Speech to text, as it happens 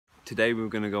Today we were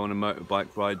going to go on a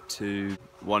motorbike ride to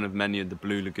one of many of the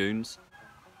Blue Lagoons,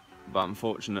 but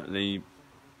unfortunately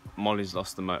Molly's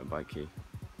lost the motorbike key.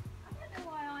 I don't know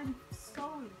why I'm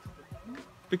sorry to him.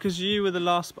 Because you were the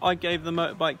last, I gave the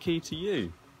motorbike key to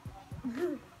you.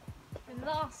 The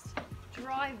last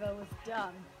driver was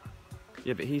done.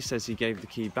 Yeah, but he says he gave the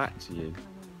key back to you.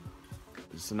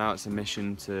 So now it's a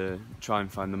mission to try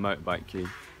and find the motorbike key.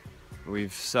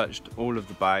 We've searched all of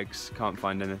the bags, can't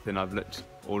find anything. I've looked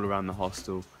all around the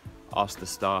hostel, asked the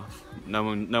staff. No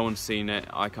one's seen it,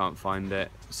 I can't find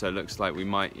it. So it looks like we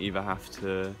might either have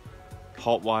to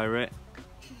hotwire it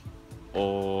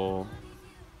or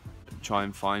try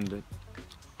and find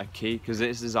a key, because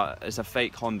it's a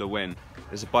fake Honda Win.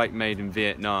 It's a bike made in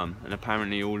Vietnam, and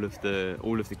apparently all of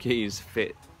the keys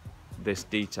fit this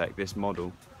D-Tech, this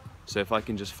model. So if I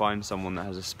can just find someone that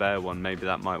has a spare one, maybe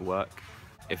that might work.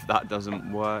 If that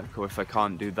doesn't work, or if I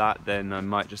can't do that, then I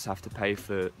might just have to pay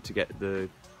to get the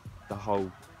whole,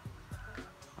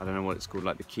 I don't know what it's called,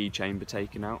 like the key chamber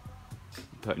taken out,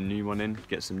 put a new one in,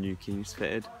 get some new keys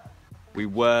fitted. We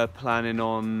were planning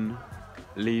on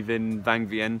leaving Vang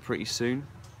Vieng pretty soon,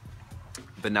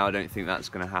 but now I don't think that's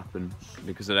going to happen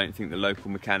because I don't think the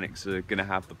local mechanics are going to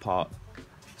have the part.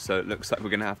 So it looks like we're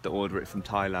going to have to order it from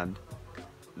Thailand.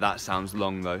 That sounds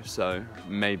long though, so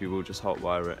maybe we'll just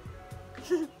hotwire it.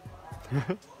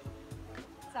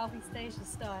 Southeast Asia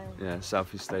style. Yeah,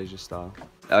 Southeast Asia style.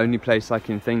 The only place I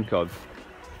can think of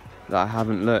that I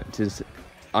haven't looked is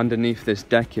underneath this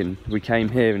decking. We came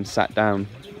here and sat down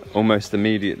almost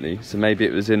immediately, so maybe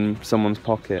it was in someone's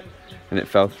pocket and it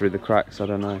fell through the cracks, I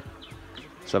don't know.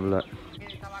 Let's have a look.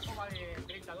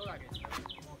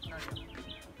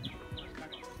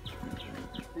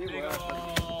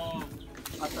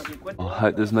 I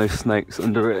hope there's no snakes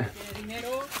under it.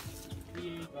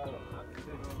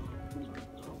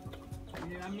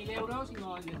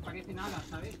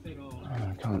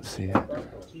 I can't see it.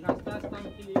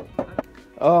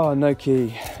 Oh, no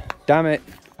key. Damn it.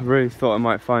 I really thought I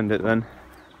might find it then.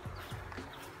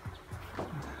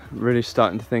 Really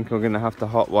starting to think I'm going to have to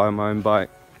hotwire my own bike.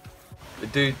 The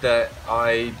dude that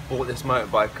I bought this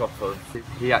motorbike off of,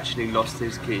 he actually lost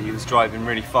his key. He was driving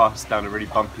really fast down a really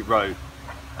bumpy road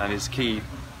and his key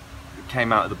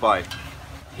came out of the bike.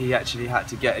 He actually had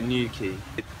to get a new key,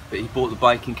 but he bought the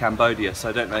bike in Cambodia, so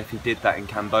I don't know if he did that in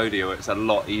Cambodia where it's a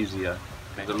lot easier.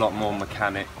 There's a lot more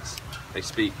mechanics, they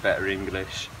speak better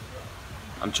English.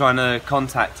 I'm trying to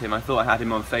contact him. I thought I had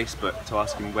him on Facebook to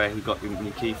ask him where he got the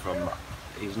new key from, but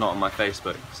he's not on my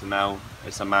Facebook, so now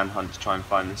it's a manhunt to try and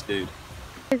find this dude.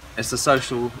 It's a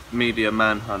social media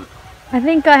manhunt. I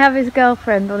think I have his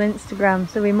girlfriend on Instagram,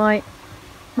 so we might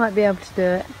be able to do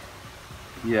it.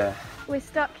 Yeah. We're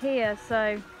stuck here,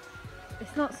 so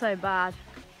it's not so bad,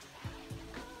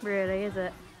 really, is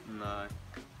it? No.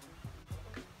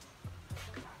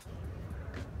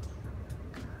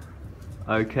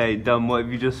 Okay, Dum, what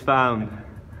have you just found?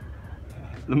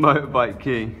 The motorbike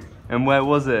key. And where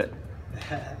was it?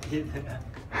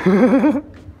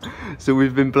 So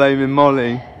we've been blaming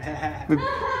Molly. We've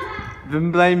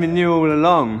been blaming you all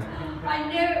along. I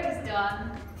knew it was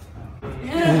done.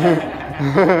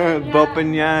 Bob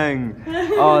and Yang.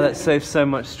 Oh, that saves so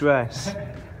much stress.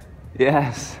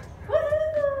 Yes.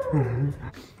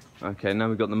 Okay, now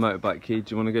we've got the motorbike key.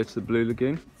 Do you want to go to the Blue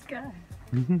Lagoon? Let's go.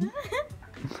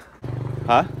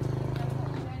 Huh?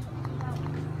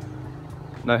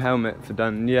 No helmet for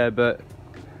done. Yeah, but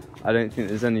I don't think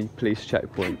there's any police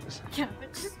checkpoints. Yeah,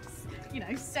 but just, you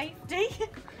know, safety.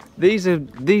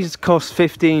 These cost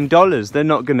 $15. They're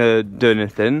not gonna do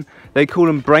anything. They call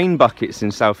them brain buckets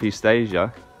in Southeast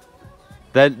Asia.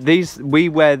 We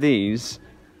wear these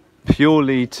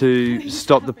purely to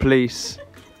stop the police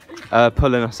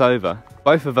pulling us over.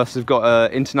 Both of us have got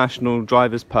an international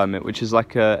driver's permit, which is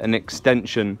like an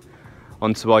extension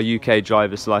onto our UK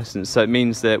driver's license. So it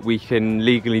means that we can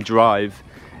legally drive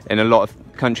in a lot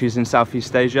of countries in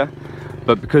Southeast Asia.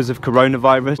 But because of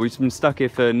coronavirus, we've been stuck here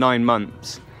for 9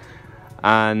 months.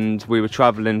 And we were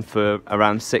travelling for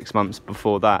around 6 months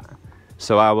before that.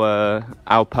 So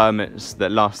our permits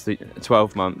that last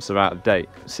 12 months are out of date.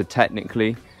 So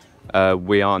technically,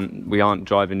 we aren't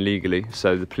driving legally.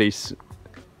 So the police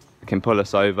can pull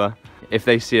us over. If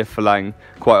they see a phalang,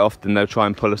 quite often they'll try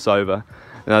and pull us over.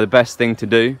 Now the best thing to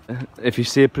do, if you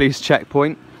see a police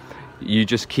checkpoint, you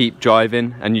just keep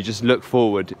driving and you just look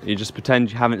forward. You just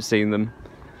pretend you haven't seen them.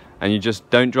 And you just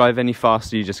don't drive any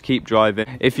faster, you just keep driving.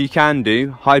 If you can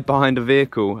hide behind a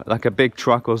vehicle, like a big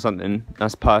truck or something,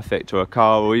 that's perfect, or a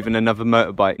car, or even another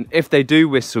motorbike. If they do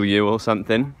whistle you or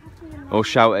something, or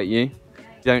shout at you,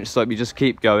 don't stop, you just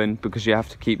keep going, because you have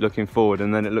to keep looking forward,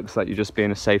 and then it looks like you're just being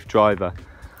a safe driver.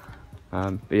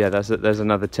 But yeah, there's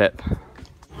another tip.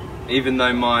 Even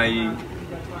though my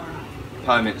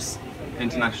permits,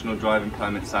 international driving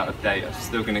permit's out of date, I'm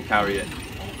still going to carry it.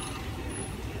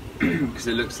 Because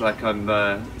it looks like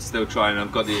I'm still trying.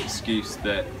 I've got the excuse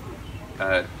that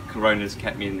Corona's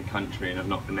kept me in the country and I've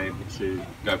not been able to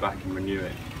go back and renew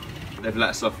it. They've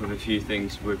let us off with a few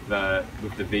things with the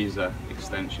visa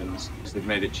extensions. So they've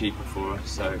made it cheaper for us,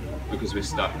 so because we're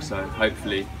stuck. So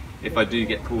hopefully, if I do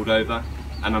get pulled over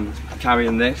and I'm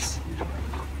carrying this,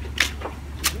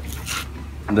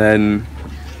 then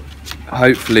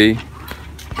hopefully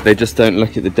they just don't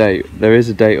look at the date. There is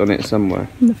a date on it somewhere.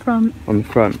 On the front. On the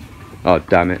front. Oh,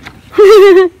 damn it.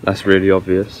 That's really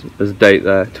obvious. There's a date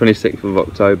there, 26th of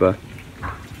October.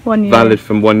 1 year. Valid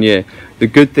from 1 year. The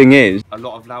good thing is, a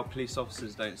lot of Lao police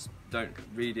officers don't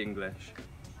read English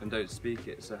and don't speak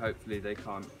it, so hopefully they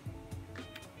can't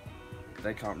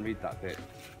read that bit.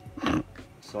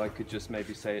 So I could just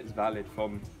maybe say it's valid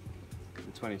from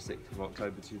the 26th of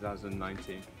October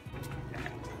 2019.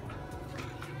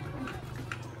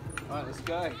 Alright, let's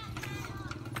go.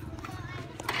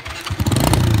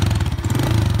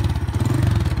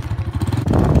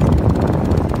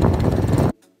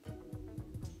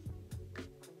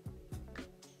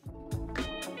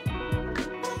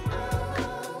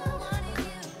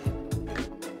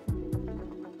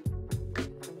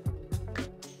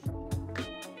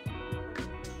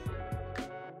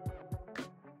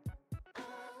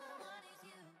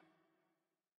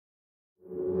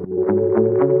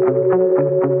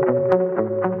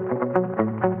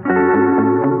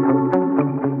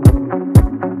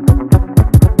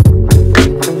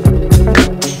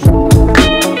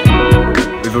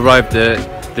 Arrived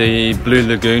at the Blue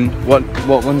Lagoon. What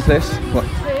one's this? What?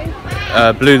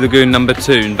 Blue Lagoon number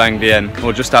 2 in Vang Vieng,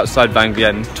 or just outside Vang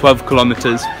Vieng, 12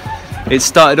 kilometers. It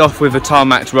started off with a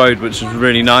tarmac road, which was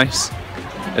really nice,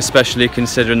 especially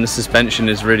considering the suspension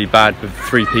is really bad with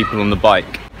 3 people on the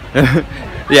bike.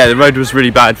 Yeah, the road was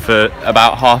really bad for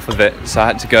about half of it, so I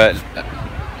had to go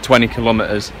at 20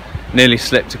 kilometers. Nearly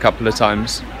slipped a couple of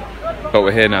times, but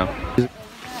we're here now.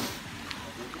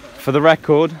 For the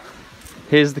record,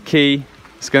 here's the key.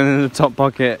 It's going in the top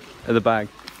pocket of the bag.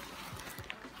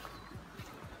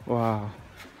 Wow.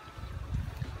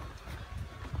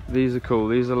 These are cool.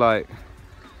 These are like,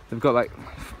 they've got like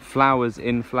flowers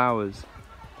in flowers.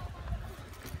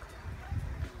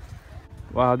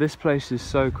 Wow, this place is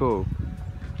so cool.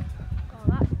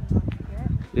 Oh, that's a nice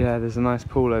bit. Yeah, there's a nice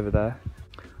pool over there.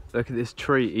 Look at this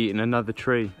tree eating another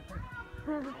tree.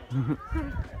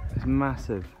 It's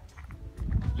massive.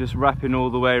 Just wrapping all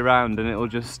the way around, and it will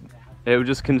just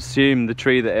consume the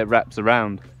tree that it wraps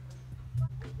around.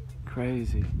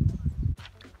 Crazy.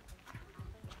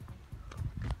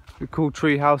 A cool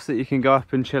tree house that you can go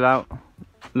up and chill out,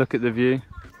 look at the view.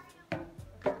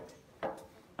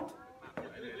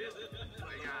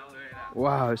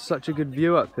 Wow, it's such a good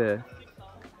view up here.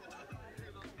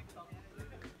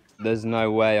 There's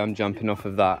no way I'm jumping off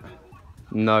of that.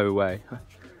 No way.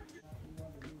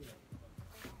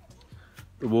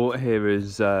 The water here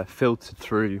is filtered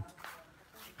through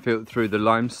the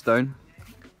limestone.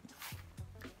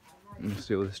 You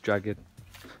see all this jagged,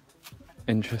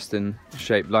 interesting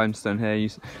shaped limestone here.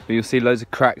 But you'll see loads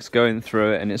of cracks going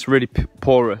through it, and it's really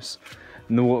porous,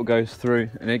 and the water goes through,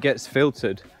 and it gets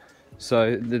filtered.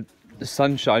 So the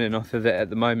sun's shining off of it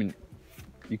at the moment.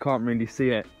 You can't really see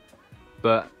it,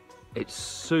 but it's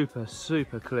super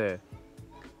clear.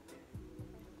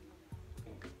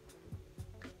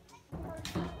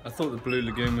 I thought the Blue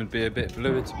Lagoon would be a bit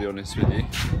bluer, to be honest with you.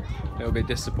 A little bit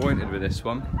disappointed with this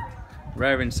one.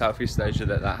 Rare in Southeast Asia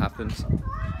that happens.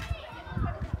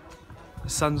 The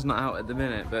sun's not out at the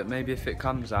minute, but maybe if it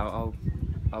comes out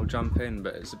I'll jump in,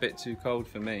 but it's a bit too cold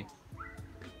for me.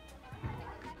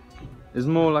 It's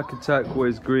more like a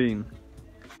turquoise green.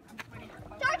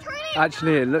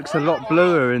 Actually, it looks a lot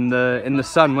bluer in the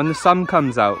sun. When the sun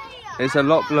comes out, it's a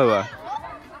lot bluer.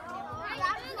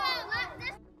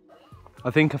 I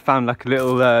think I found like a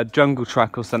little jungle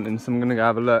track or something, so I'm gonna go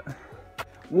have a look.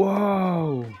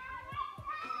 Whoa!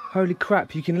 Holy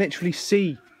crap, you can literally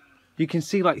see. You can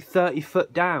see like 30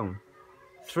 foot down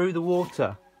through the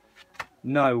water.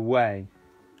 No way.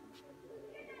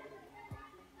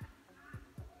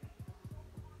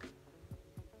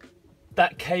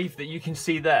 That cave that you can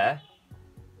see there,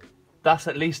 that's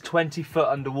at least 20 foot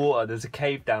underwater. There's a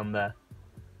cave down there.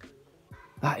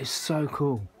 That is so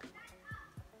cool.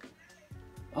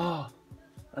 Oh,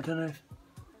 I don't know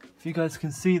if you guys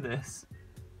can see this.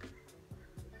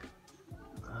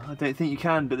 I don't think you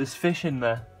can, but there's fish in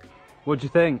there. What do you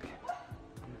think?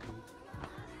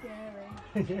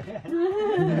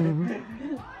 Scary.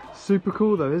 super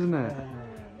cool though, isn't it?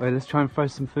 Wait, let's try and throw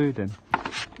some food in.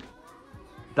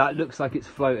 That looks like it's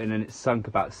floating and it's sunk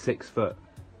about 6 foot.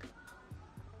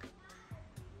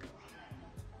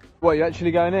 What, you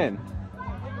actually going in?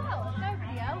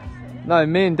 Nobody else is. No,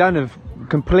 me and Dan have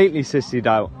completely sissied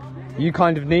out. You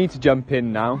kind of need to jump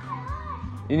in now.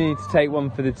 You need to take one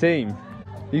for the team.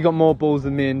 You got more balls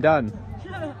than me and Dan.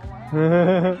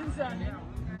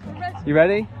 You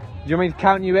ready? Do you want me to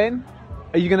count you in?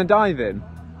 Are you going to dive in?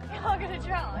 I'm going to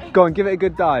try. Go on, give it a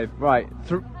good dive. Right.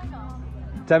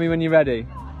 Tell me when you're ready.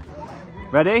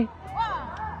 Ready?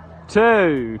 1,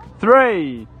 2,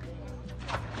 3.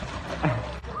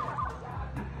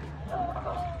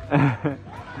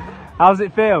 How's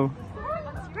it feel?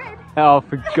 It's good. Oh,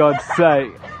 for God's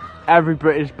sake. Every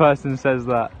British person says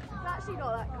that. It's actually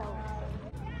not that cold.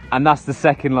 And that's the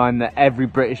second line that every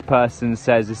British person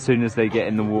says as soon as they get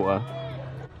in the water.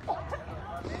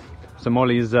 So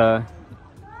Molly's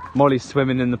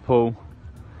swimming in the pool.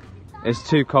 It's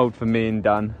too cold for me and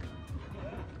Dan.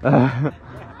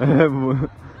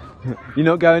 You're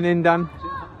not going in, Dan?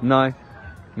 No?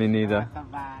 Me neither.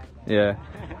 Yeah.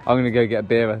 I'm gonna go get a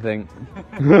beer, I think.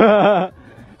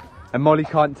 And Molly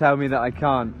can't tell me that I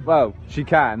can't. Well, she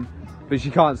can, but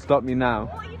she can't stop me now.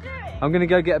 What are you doing? I'm gonna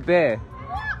go get a beer.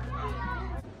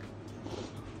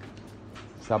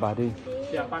 Sabadi.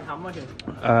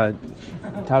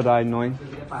 Tao dai noi.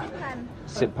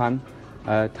 Sip pan.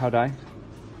 Tao dai.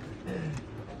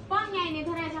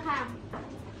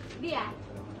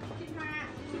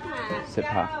 Sip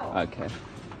pan. Okay.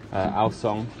 Ao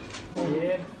song.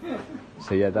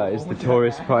 So yeah, that is the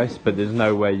tourist price, but there's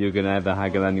no way you're gonna ever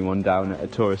haggle anyone down at a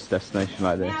tourist destination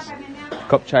like this.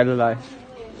 Kop chai lalai.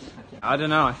 I don't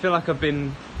know, I feel like I've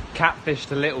been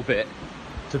catfished a little bit,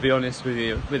 to be honest with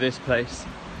you, with this place.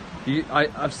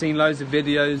 I've seen loads of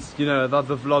videos, you know, of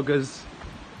other vloggers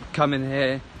coming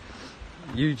here,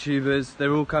 YouTubers,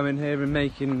 they're all coming here and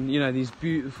making, you know, these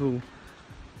beautiful,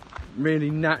 really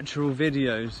natural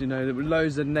videos, you know, with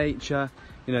loads of nature,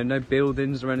 you know, no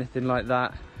buildings or anything like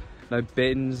that, no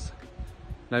bins,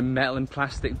 no metal and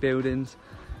plastic buildings,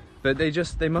 but they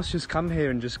must just come here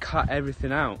and just cut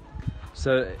everything out,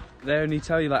 so they only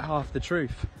tell you like half the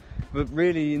truth. But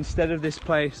really, instead of this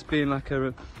place being like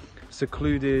a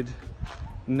secluded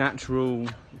natural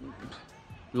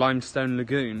limestone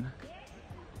lagoon,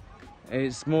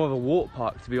 it's more of a walk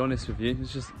park, to be honest with you.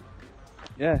 It's just,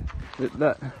 yeah,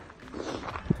 that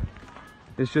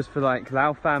it's just for like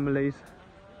Lao families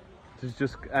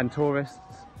and tourists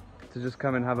to just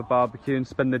come and have a barbecue and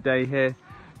spend the day here,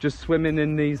 just swimming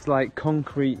in these like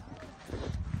concrete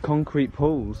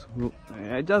pools.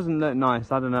 It doesn't look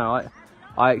nice. I don't know,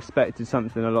 I expected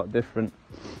something a lot different,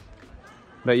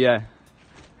 but yeah,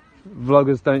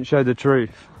 vloggers don't show the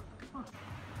truth.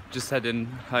 Just heading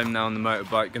home now on the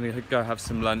motorbike, gonna go have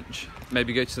some lunch,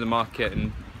 maybe go to the market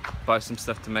and buy some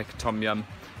stuff to make a tom yum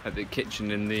at the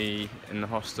kitchen in the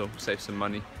hostel, save some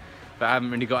money. But I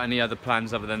haven't really got any other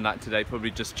plans other than that today,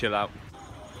 probably just chill out.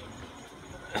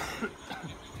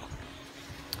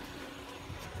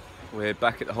 We're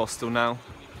back at the hostel now.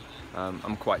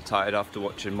 I'm quite tired after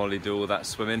watching Molly do all that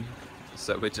swimming,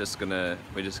 so we're just gonna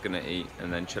eat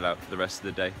and then chill out for the rest of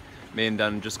the day. Me and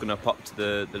Dan are just gonna pop to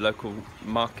the local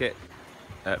market,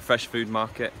 fresh food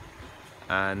market,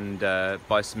 and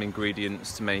buy some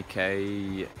ingredients to make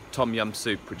a tom yum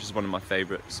soup, which is one of my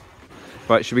favourites.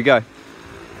 Right, should we go?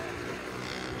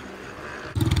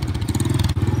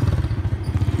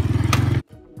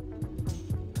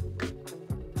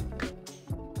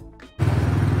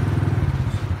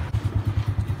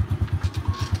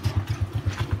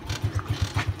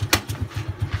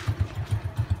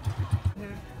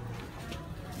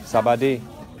 Sabadi.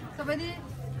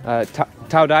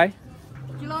 Tao dai.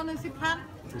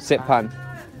 Sip pan.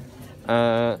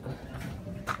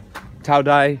 Tao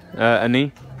dai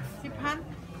ani.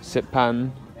 Sip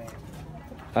pan.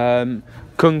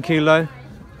 Kung kilo.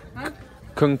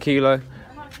 Kung kilo.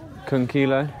 Kung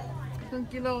kilo.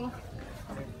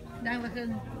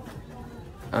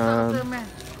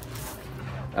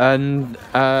 And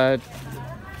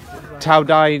Tao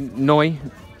dai noi.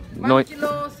 Noi.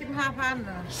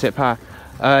 Sip ha.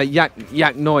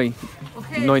 Yak noi.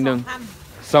 Noi nung.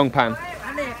 Song pan.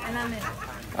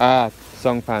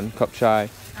 Song pan. Kop chai.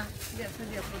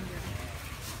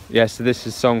 Yeah, so this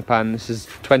is song pan. This is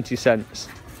 20 cents.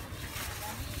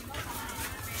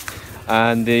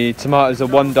 And the tomatoes are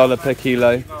 $1 per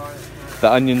kilo.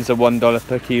 The onions are $1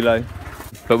 per kilo.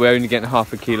 But we're only getting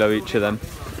half a kilo each of them.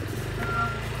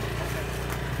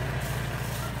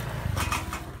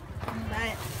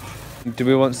 Do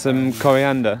we want some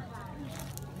coriander?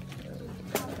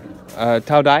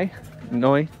 Tao dai?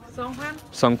 Noi?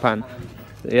 Songpan.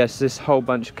 Yes, this whole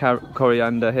bunch of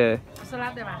coriander here. สลั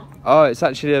ดได้ไหม Oh, it's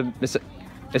actually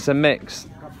it's a mix.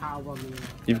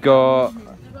 You've got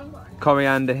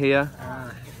coriander here,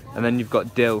 and then you've got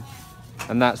dill,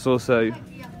 and that's also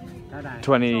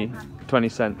 20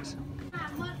 cents.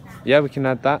 Yeah, we can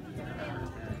add that.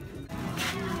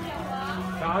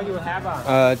 So you have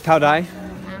Tao dai. this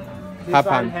Half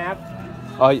one pan. have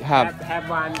Oh, you have. have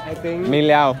one I think. Mi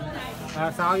liao.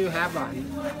 So you have one.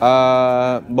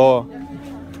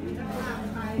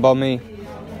 Bo mi.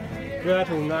 เกลือ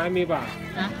ถุงน้อยมีป่ะ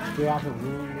เกลือถุง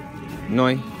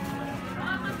Noi.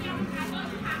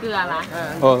 เกลือละ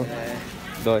Oh,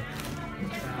 doi.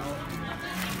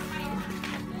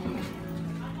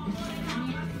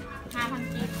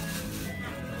 5,000 กีบ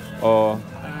Oh,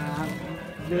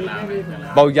 หรือไม่มีถุง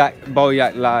bo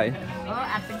yak lai.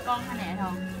 อาจเป็นกล้องขนาดทอ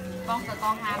งกล้องกับกล้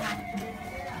อง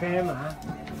5,000 เซมเหรอ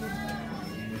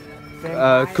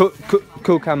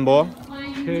Ku kambo.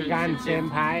 คือการเซม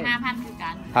ไพ 5,000 คือกั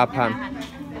น 5,000.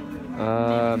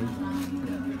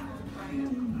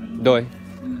 Doi.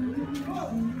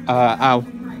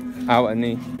 Ow and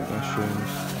knee.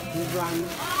 Mushrooms. this one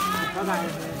เท่าไหร่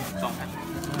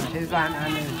 2,000 this one อัน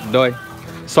นึง Doi.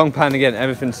 Songpan again,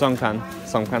 everything songpan.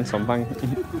 Songpan.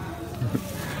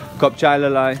 Kop chai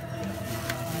lalai.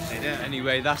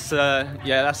 Anyway, that's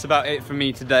about it for me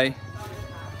today.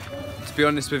 To be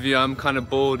honest with you, I'm kind of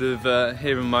bored of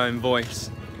hearing my own voice.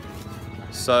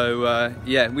 So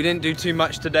yeah, we didn't do too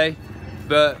much today,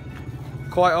 but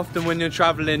quite often when you're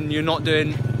traveling, you're not doing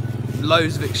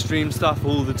loads of extreme stuff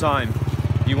all the time.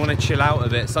 You want to chill out a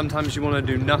bit. Sometimes you want to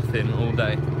do nothing all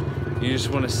day. You just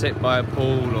want to sit by a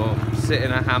pool or sit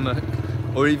in a hammock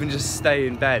or even just stay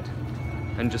in bed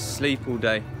and just sleep all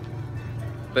day.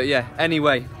 But yeah,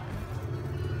 anyway,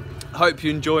 hope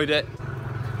you enjoyed it.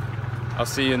 I'll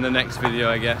see you in the next video,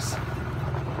 I guess.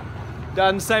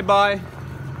 Done, say bye.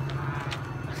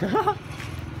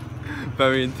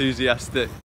 Very enthusiastic.